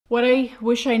What I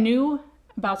wish I knew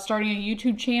about starting a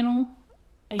YouTube channel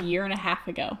a year and a half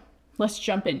ago. Let's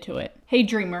jump into it. Hey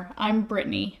dreamer, I'm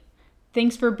Brittany.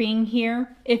 Thanks for being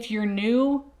here. If you're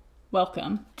new,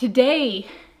 welcome. Today,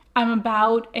 I'm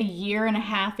about a year and a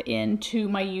half into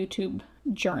my YouTube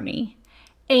journey.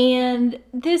 And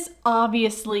this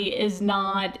obviously is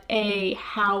not a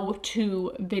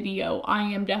how-to video. I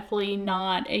am definitely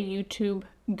not a YouTube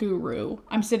guru.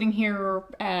 I'm sitting here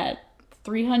at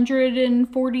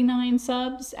 349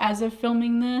 subs as of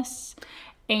filming this,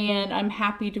 and I'm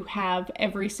happy to have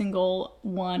every single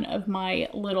one of my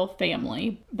little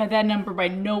family. But that number by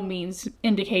no means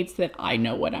indicates that I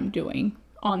know what I'm doing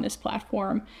on this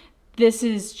platform. This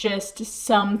is just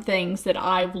some things that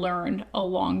I've learned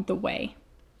along the way,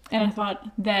 and I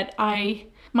thought that I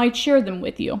might share them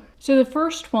with you. So the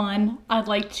first one I'd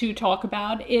like to talk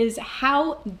about is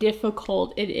how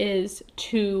difficult it is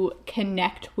to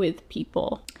connect with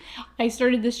people. I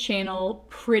started this channel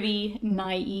pretty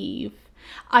naive.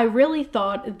 I really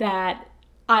thought that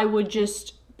I would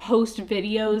just post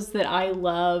videos that I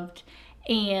loved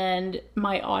and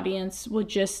my audience would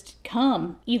just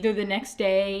come either the next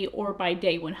day or by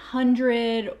day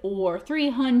 100 or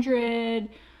 300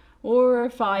 or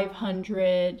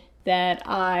 500, that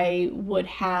I would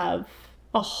have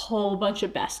a whole bunch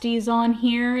of besties on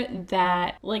here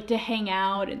that like to hang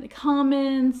out in the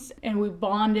comments, and we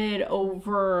bonded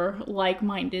over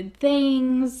like-minded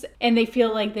things, and they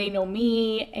feel like they know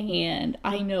me and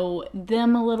I know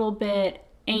them a little bit.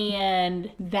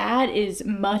 And that is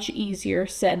much easier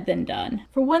said than done.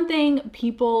 For one thing,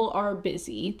 people are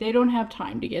busy. They don't have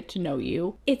time to get to know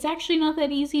you. It's actually not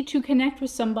that easy to connect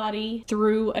with somebody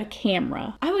through a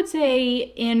camera. I would say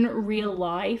in real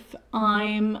life,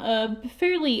 I'm a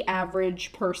fairly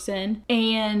average person,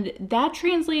 and that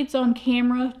translates on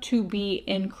camera to be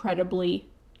incredibly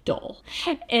dull.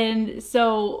 And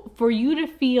so for you to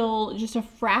feel just a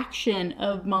fraction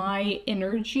of my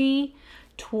energy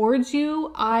towards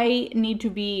you, I need to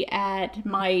be at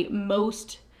my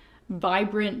most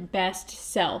vibrant, best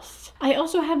self. I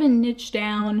also haven't niched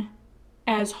down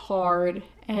as hard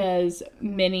as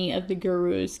many of the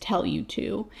gurus tell you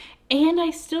to, and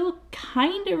I still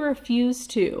kind of refuse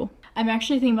to. I'm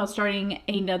actually thinking about starting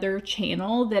another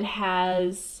channel that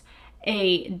has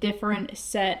a different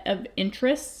set of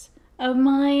interests of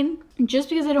mine, just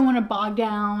because I don't want to bog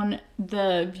down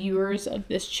the viewers of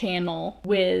this channel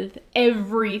with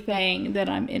everything that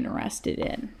I'm interested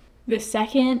in. The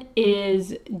second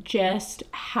is just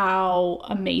how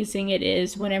amazing it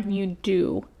is whenever you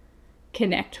do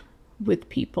connect with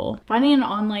people. Finding an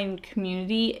online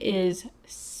community is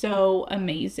so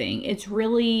amazing. It's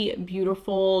really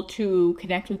beautiful to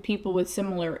connect with people with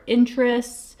similar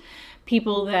interests,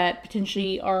 people that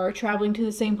potentially are traveling to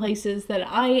the same places that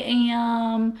I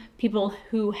am, people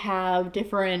who have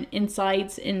different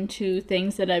insights into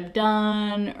things that I've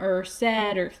done or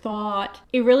said or thought.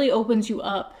 It really opens you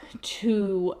up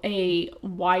to a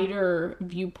wider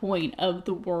viewpoint of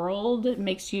the world. It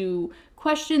makes you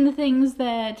question the things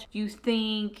that you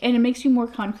think, and it makes you more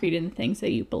concrete in the things that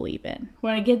you believe in.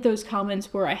 When I get those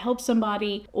comments where I helped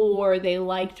somebody, or they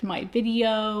liked my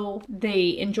video,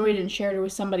 they enjoyed it and shared it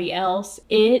with somebody else,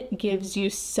 it gives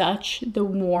you such the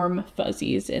warm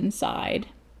fuzzies inside.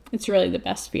 It's really the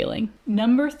best feeling.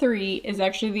 Number 3 is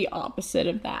actually the opposite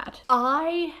of that.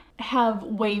 I have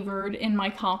wavered in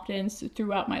my confidence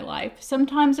throughout my life.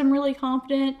 Sometimes I'm really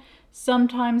confident,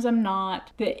 sometimes I'm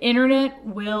not. The internet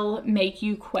will make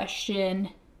you question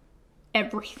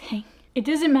everything. It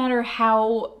doesn't matter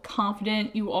how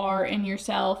confident you are in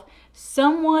yourself,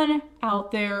 someone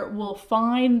out there will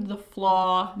find the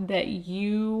flaw that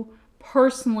you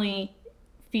personally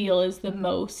feel is the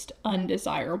most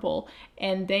undesirable,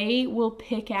 and they will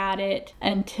pick at it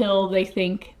until they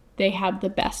think they have the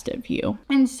best of you.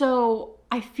 And so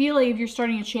I feel like if you're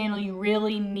starting a channel, you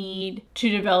really need to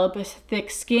develop a thick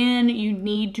skin. You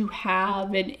need to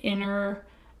have an inner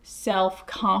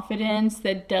self-confidence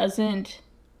that doesn't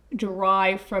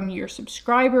derive from your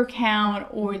subscriber count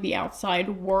or the outside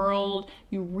world.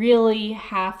 You really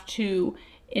have to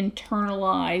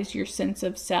internalize your sense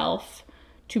of self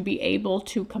to be able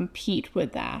to compete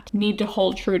with that. You need to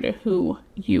hold true to who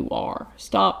you are.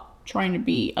 Stop trying to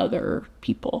be other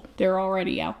people. They're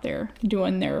already out there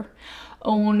doing their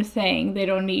own thing. They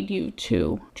don't need you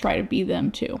to try to be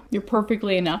them too. You're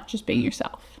perfectly enough just being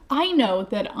yourself. I know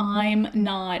that I'm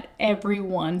not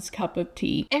everyone's cup of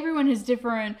tea. Everyone has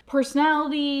different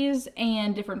personalities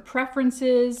and different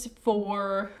preferences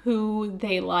for who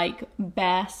they like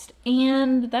best,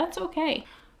 and that's okay.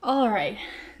 All right,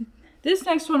 this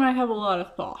next one I have a lot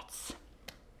of thoughts.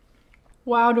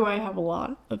 Wow, do I have a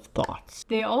lot of thoughts.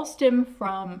 They all stem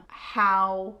from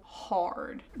how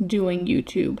hard doing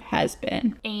YouTube has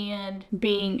been and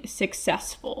being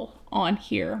successful on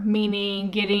here,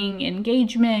 meaning getting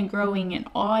engagement, growing an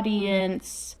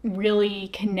audience, really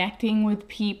connecting with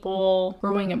people,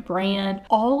 growing a brand.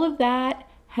 All of that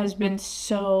has been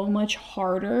so much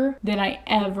harder than I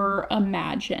ever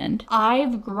imagined.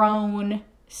 I've grown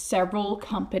several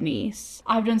companies.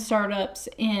 I've done startups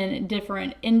in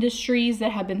different industries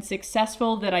that have been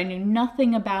successful that I knew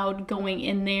nothing about going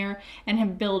in there, and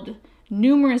have built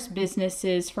numerous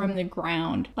businesses from the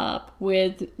ground up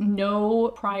with no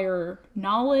prior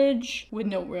knowledge, with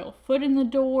no real foot in the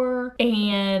door,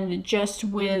 and just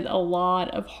with a lot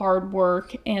of hard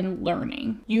work and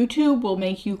learning. YouTube will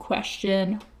make you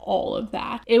question all of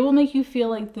that. It will make you feel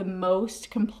like the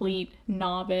most complete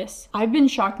novice. I've been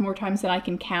shocked more times than I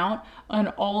can count on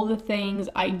all the things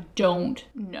I don't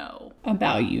know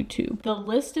about YouTube. The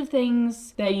list of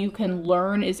things that you can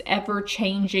learn is ever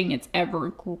changing, it's ever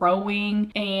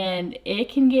growing, and it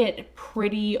can get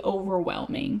pretty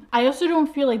overwhelming. I also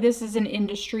don't feel like this is an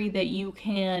industry that you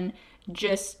can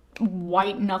just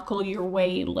white knuckle your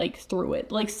way like through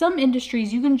it. Like some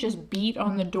industries you can just beat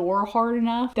on the door hard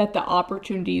enough that the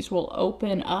opportunities will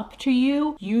open up to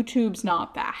you. YouTube's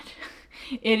not that.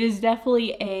 It is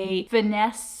definitely a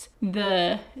finesse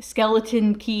the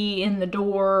skeleton key in the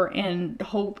door and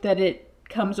hope that it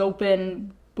comes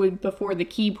open before the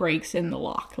key breaks in the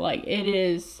lock. Like, it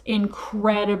is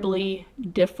incredibly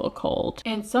difficult,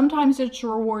 and sometimes it's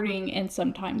rewarding and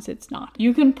sometimes it's not.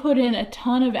 You can put in a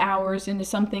ton of hours into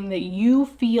something that you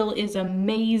feel is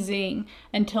amazing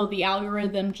until the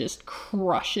algorithm just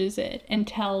crushes it and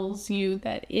tells you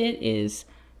that it is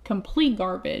complete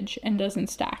garbage and doesn't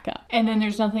stack up. And then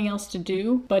there's nothing else to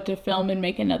do but to film and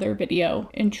make another video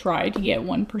and try to get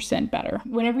 1% better.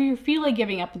 Whenever you feel like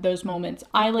giving up at those moments,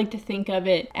 I like to think of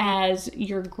it as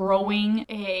you're growing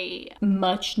a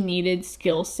much needed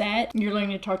skill set. You're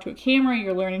learning to talk to a camera,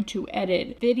 you're learning to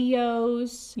edit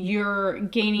videos, you're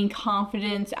gaining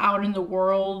confidence out in the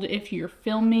world if you're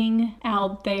filming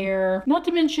out there, not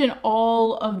to mention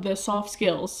all of the soft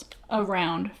skills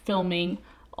around filming.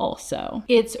 Also,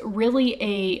 it's really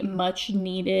a much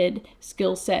needed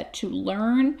skill set to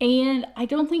learn, and I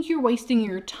don't think you're wasting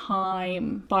your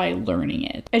time by learning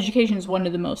it. Education is one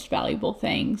of the most valuable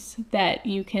things that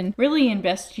you can really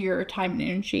invest your time and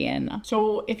energy in.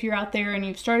 So if you're out there and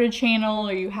you've started a channel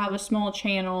or you have a small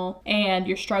channel and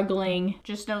you're struggling,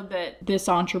 just know that this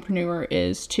entrepreneur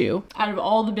is too. Out of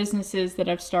all the businesses that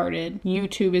I've started,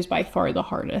 YouTube is by far the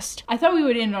hardest. I thought we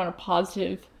would end on a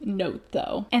positive note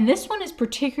though, and this one is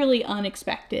particularly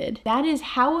unexpected. That is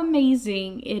how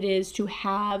amazing it is to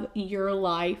have your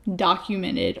life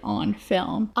documented on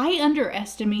film. I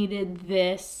underestimated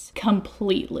this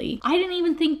completely. I didn't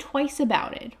even think twice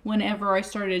about it whenever I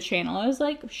started a channel. I was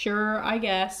like, sure, I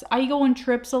guess. I go on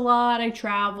trips a lot, I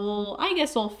travel, I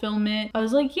guess I'll film it. I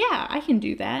was like, yeah, I can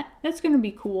do that. That's gonna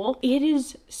be cool. It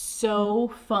is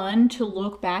so fun to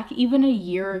look back even a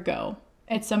year ago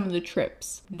at some of the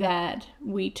trips that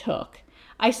we took.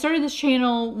 I started this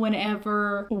channel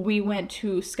whenever we went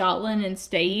to Scotland and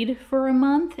stayed for a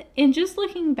month, and just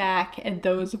looking back at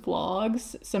those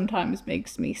vlogs sometimes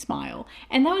makes me smile.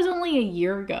 And that was only a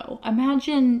year ago.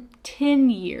 Imagine 10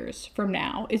 years from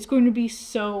now. It's going to be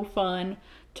so fun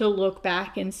to look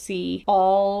back and see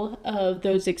all of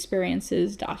those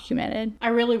experiences documented. I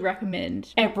really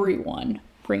recommend everyone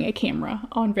bring a camera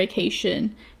on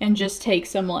vacation and just take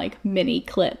some like mini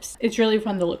clips. It's really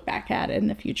fun to look back at in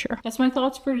the future. That's my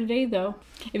thoughts for today though.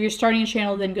 If you're starting a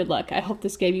channel, then good luck. I hope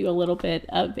this gave you a little bit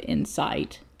of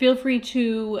insight. Feel free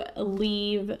to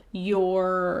leave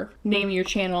your name of your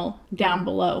channel down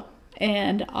below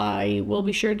and I will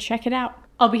be sure to check it out.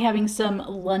 I'll be having some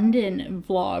London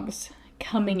vlogs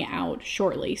coming out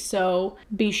shortly, so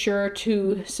be sure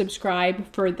to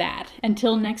subscribe for that.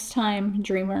 Until next time,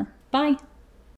 dreamer. Bye.